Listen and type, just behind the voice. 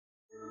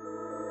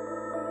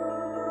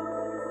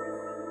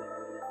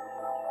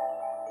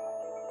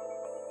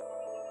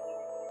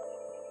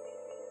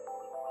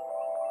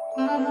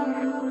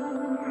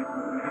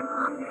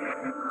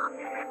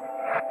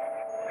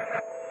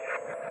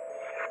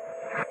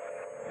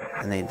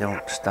And they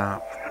don't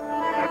stop.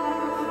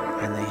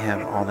 And they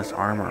have all this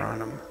armor on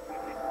them.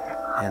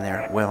 And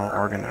they're well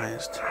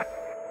organized.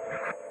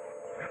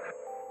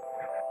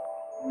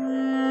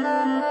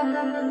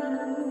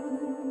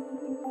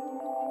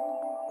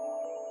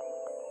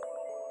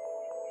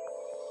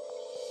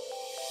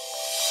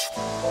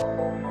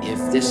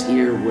 If this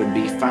ear would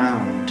be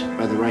found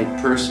by the right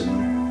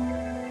person,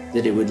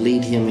 that it would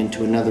lead him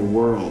into another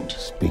world.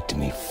 Speak to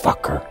me,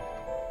 fucker.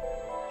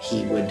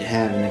 He would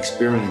have an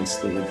experience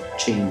that would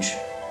change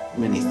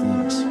many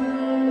things.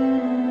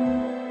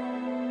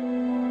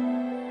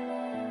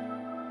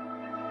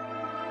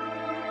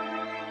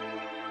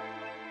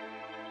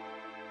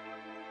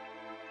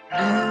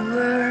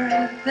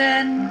 Lower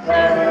than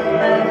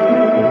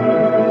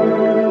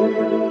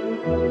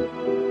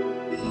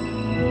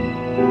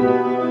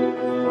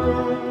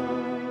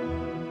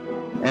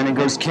and it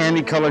goes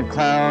candy-colored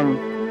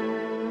clown.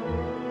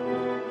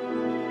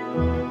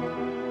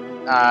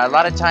 A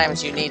lot of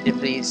times you need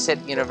to sit,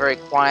 very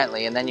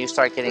quietly, and then you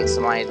start getting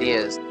some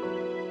ideas.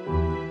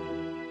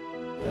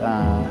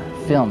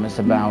 Film is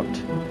about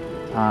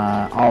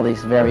all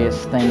these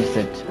various things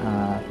that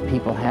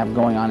people have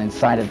going on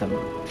inside of them.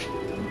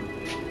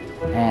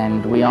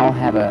 And we all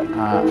have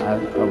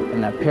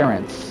an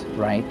appearance,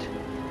 right?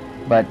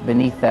 But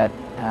beneath that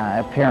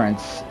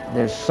appearance,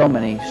 there's so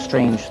many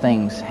strange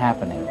things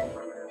happening.